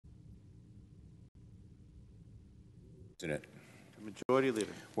President. Majority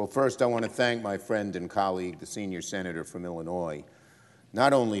Leader. Well, first I want to thank my friend and colleague, the senior senator from Illinois,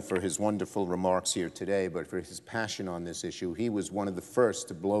 not only for his wonderful remarks here today, but for his passion on this issue. He was one of the first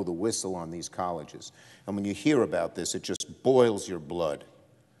to blow the whistle on these colleges. And when you hear about this, it just boils your blood,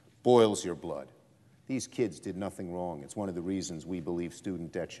 boils your blood. These kids did nothing wrong. It's one of the reasons we believe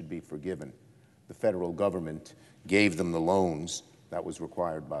student debt should be forgiven. The federal government gave them the loans that was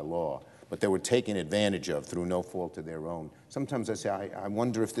required by law, but they were taken advantage of through no fault of their own. Sometimes I say, I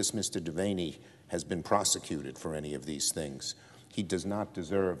wonder if this Mr. Devaney has been prosecuted for any of these things. He does not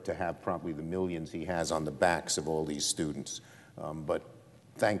deserve to have probably the millions he has on the backs of all these students. But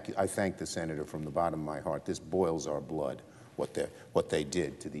I thank the senator from the bottom of my heart. This boils our blood, what they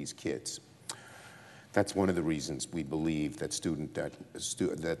did to these kids. That's one of the reasons we believe that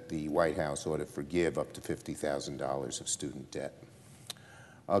that the White House ought to forgive up to $50,000 of student debt.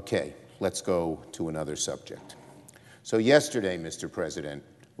 Okay, let's go to another subject. So yesterday, Mr. President,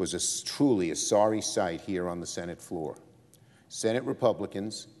 was truly a sorry sight here on the Senate floor. Senate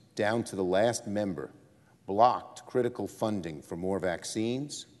Republicans, down to the last member, blocked critical funding for more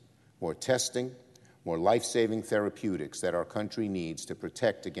vaccines, more testing, more life-saving therapeutics that our country needs to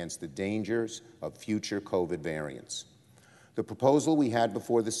protect against the dangers of future COVID variants. The proposal we had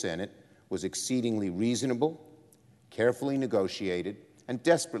before the Senate was exceedingly reasonable, carefully negotiated, and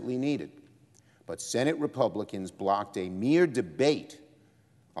desperately needed. But Senate Republicans blocked a mere debate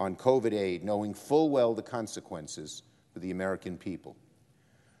on COVID aid, knowing full well the consequences for the American people.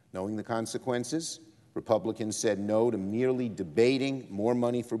 Knowing the consequences, Republicans said no to merely debating more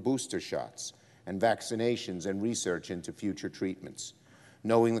money for booster shots and vaccinations and research into future treatments.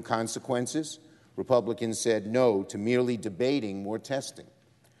 Knowing the consequences, Republicans said no to merely debating more testing.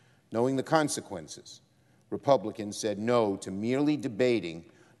 Knowing the consequences, Republicans said no to merely debating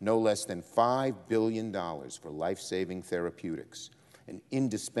no less than $5 billion for life-saving therapeutics, an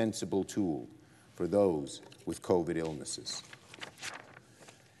indispensable tool for those with COVID illnesses.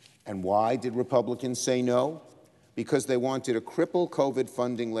 And why did Republicans say no? Because they wanted to cripple COVID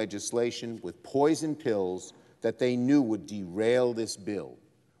funding legislation with poison pills that they knew would derail this bill,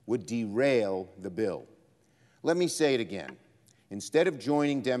 would derail the bill. Let me say it again. Instead of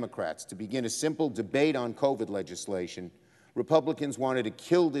joining Democrats to begin a simple debate on COVID legislation, Republicans wanted to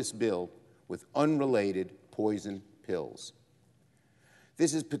kill this bill with unrelated poison pills.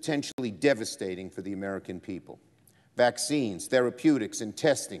 This is potentially devastating for the American people. Vaccines, therapeutics, and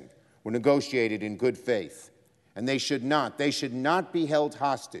testing were negotiated in good faith, and they should not be held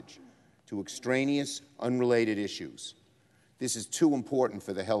hostage to extraneous, unrelated issues. This is too important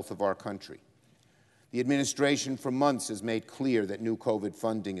for the health of our country. The administration for months has made clear that new COVID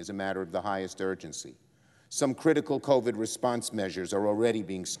funding is a matter of the highest urgency. Some critical COVID response measures are already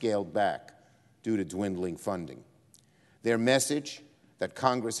being scaled back due to dwindling funding. Their message that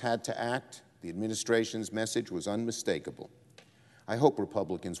Congress had to act, the administration's message, was unmistakable. I hope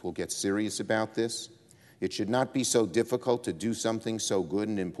Republicans will get serious about this. It should not be so difficult to do something so good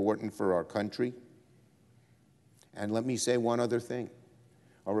and important for our country. And let me say one other thing.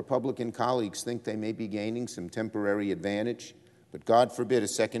 Our Republican colleagues think they may be gaining some temporary advantage, but God forbid a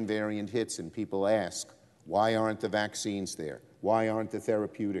second variant hits and people ask, why aren't the vaccines there? Why aren't the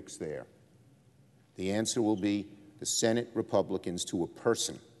therapeutics there? The answer will be the Senate Republicans, to a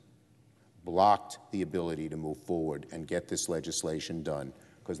person, blocked the ability to move forward and get this legislation done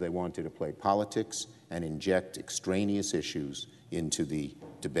because they wanted to play politics and inject extraneous issues into the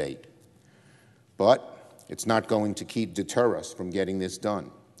debate. But it's not going to deter us from getting this done.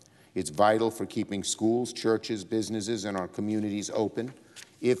 It's vital for keeping schools, churches, businesses, and our communities open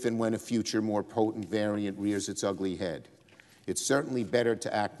if and when a future more potent variant rears its ugly head. It's certainly better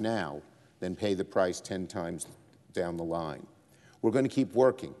to act now than pay the price 10 times down the line. We're going to keep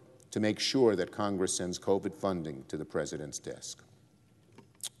working to make sure that Congress sends COVID funding to the President's desk.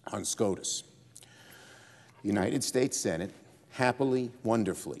 On SCOTUS, the United States Senate, happily,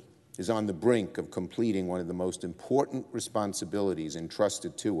 wonderfully, is on the brink of completing one of the most important responsibilities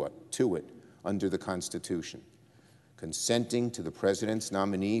entrusted to it under the Constitution, consenting to the President's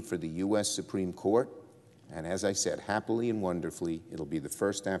nominee for the U.S. Supreme Court, and as I said, happily and wonderfully, it'll be the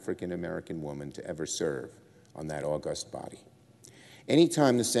first African-American woman to ever serve on that august body.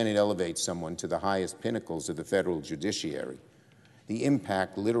 Anytime the Senate elevates someone to the highest pinnacles of the federal judiciary, the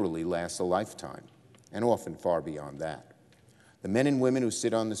impact literally lasts a lifetime, and often far beyond that. The men and women who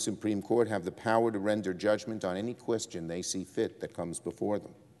sit on the Supreme Court have the power to render judgment on any question they see fit that comes before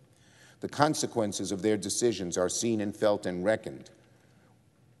them. The consequences of their decisions are seen and felt and reckoned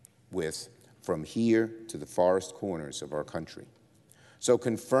with from here to the farthest corners of our country. So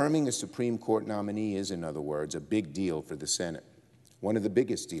confirming a Supreme Court nominee is, in other words, a big deal for the Senate, one of the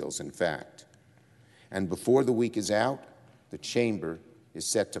biggest deals, in fact. And before the week is out, the chamber is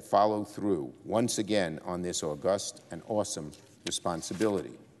set to follow through once again on this august and awesome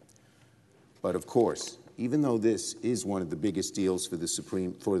responsibility. But of course, even though this is one of the biggest deals for the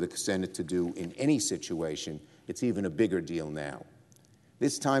Senate to do in any situation, it's even a bigger deal now.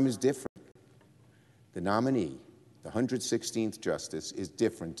 This time is different. The nominee, the 116th Justice, is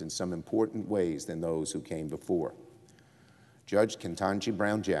different in some important ways than those who came before. Judge Ketanji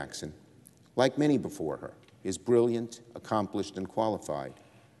Brown Jackson, like many before her, is brilliant, accomplished, and qualified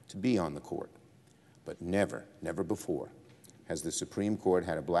to be on the court. But never, never before has the Supreme Court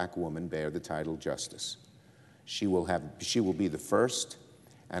had a black woman bear the title Justice. She will be the first,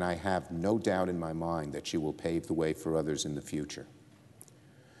 and I have no doubt in my mind that she will pave the way for others in the future.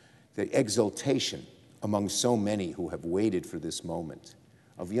 The exultation among so many who have waited for this moment,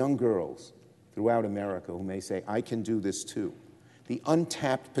 of young girls throughout America who may say, I can do this too. The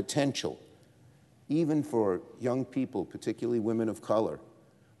untapped potential, even for young people, particularly women of color,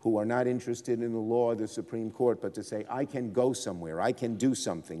 who are not interested in the law of the Supreme Court, but to say, I can go somewhere, I can do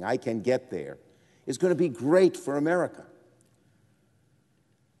something, I can get there, is going to be great for America.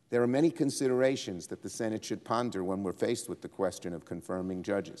 There are many considerations that the Senate should ponder when we're faced with the question of confirming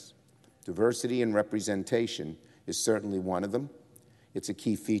judges. Diversity and representation is certainly one of them. It's a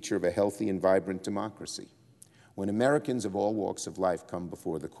key feature of a healthy and vibrant democracy. When Americans of all walks of life come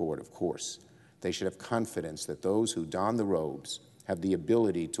before the court, of course, they should have confidence that those who don the robes have the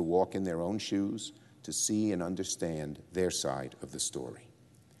ability to walk in their own shoes, to see and understand their side of the story.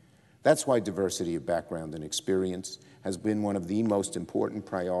 That's why diversity of background and experience has been one of the most important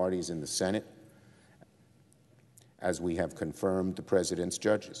priorities in the Senate as we have confirmed the president's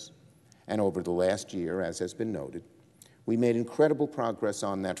judges. And over the last year, as has been noted, we made incredible progress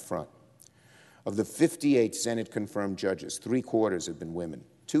on that front. Of the 58 Senate-confirmed judges, 3/4 have been women.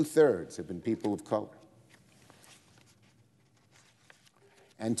 2/3 have been people of color.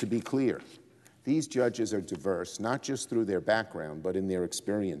 And to be clear, these judges are diverse, not just through their background, but in their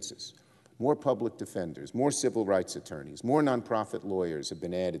experiences. More public defenders, more civil rights attorneys, more nonprofit lawyers have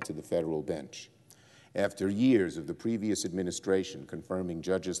been added to the federal bench. After years of the previous administration confirming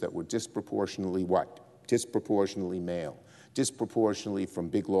judges that were disproportionately white, disproportionately male, disproportionately from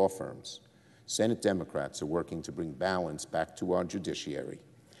big law firms, Senate Democrats are working to bring balance back to our judiciary.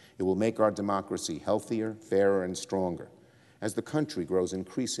 It will make our democracy healthier, fairer, and stronger as the country grows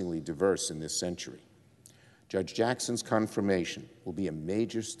increasingly diverse in this century. Judge Jackson's confirmation will be a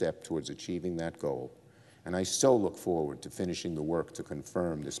major step towards achieving that goal, and I so look forward to finishing the work to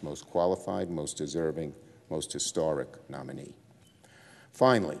confirm this most qualified, most deserving, most historic nominee.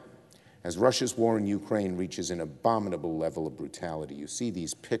 Finally, as Russia's war in Ukraine reaches an abominable level of brutality, you see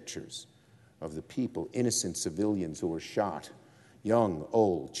these pictures of the people, innocent civilians who were shot, young,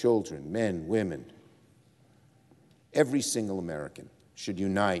 old, children, men, women. Every single American should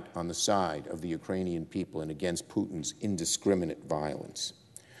unite on the side of the Ukrainian people and against Putin's indiscriminate violence.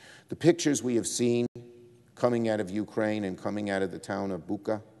 The pictures we have seen coming out of Ukraine and coming out of the town of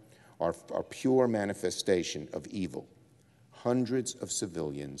Bucha are pure manifestation of evil. Hundreds of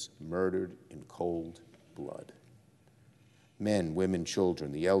civilians murdered in cold blood. Men, women,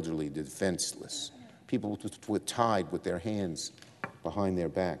 children, the elderly, the defenseless, people tied with their hands behind their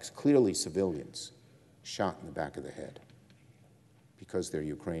backs, clearly civilians, shot in the back of the head because they're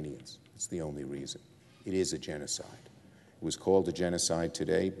Ukrainians. It's the only reason. It is a genocide. It was called a genocide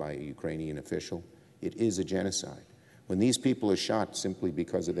today by a Ukrainian official. It is a genocide. When these people are shot simply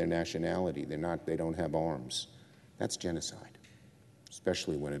because of their nationality, they don't have arms, that's genocide,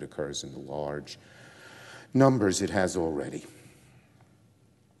 especially when it occurs in the large numbers it has already.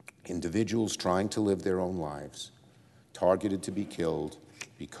 Individuals trying to live their own lives, targeted to be killed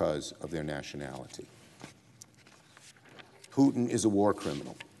because of their nationality. Putin is a war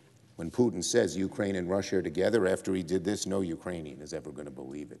criminal. When Putin says Ukraine and Russia are together after he did this, no Ukrainian is ever going to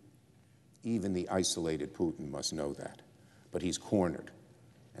believe it. Even the isolated Putin must know that. But he's cornered.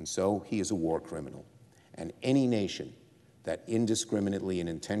 And so he is a war criminal. And any nation that indiscriminately and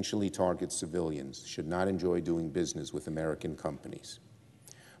intentionally targets civilians should not enjoy doing business with American companies.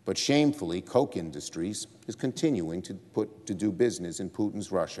 But shamefully, Koch Industries is continuing to do business in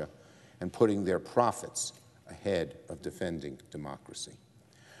Putin's Russia and putting their profits ahead of defending democracy.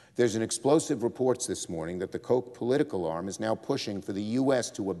 There's an explosive reports this morning that the Koch political arm is now pushing for the U.S.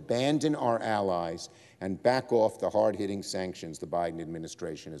 to abandon our allies and back off the hard-hitting sanctions the Biden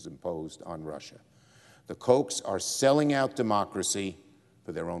administration has imposed on Russia. The Kochs are selling out democracy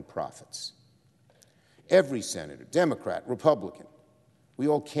for their own profits. Every senator, Democrat, Republican, We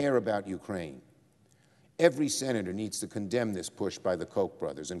all care about Ukraine. Every senator needs to condemn this push by the Koch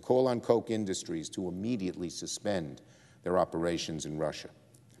brothers and call on Koch Industries to immediately suspend their operations in Russia.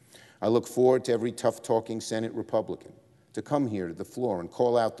 I look forward to every tough-talking Senate Republican to come here to the floor and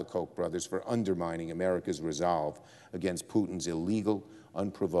call out the Koch brothers for undermining America's resolve against Putin's illegal,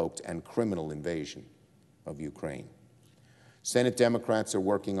 unprovoked, and criminal invasion of Ukraine. Senate Democrats are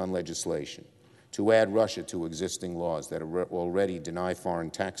working on legislation to add Russia to existing laws that already deny foreign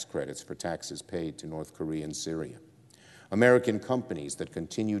tax credits for taxes paid to North Korea and Syria. American companies that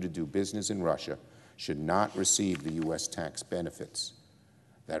continue to do business in Russia should not receive the U.S. tax benefits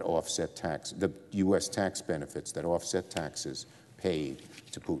that offset taxes paid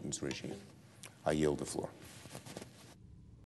to Putin's regime. I yield the floor.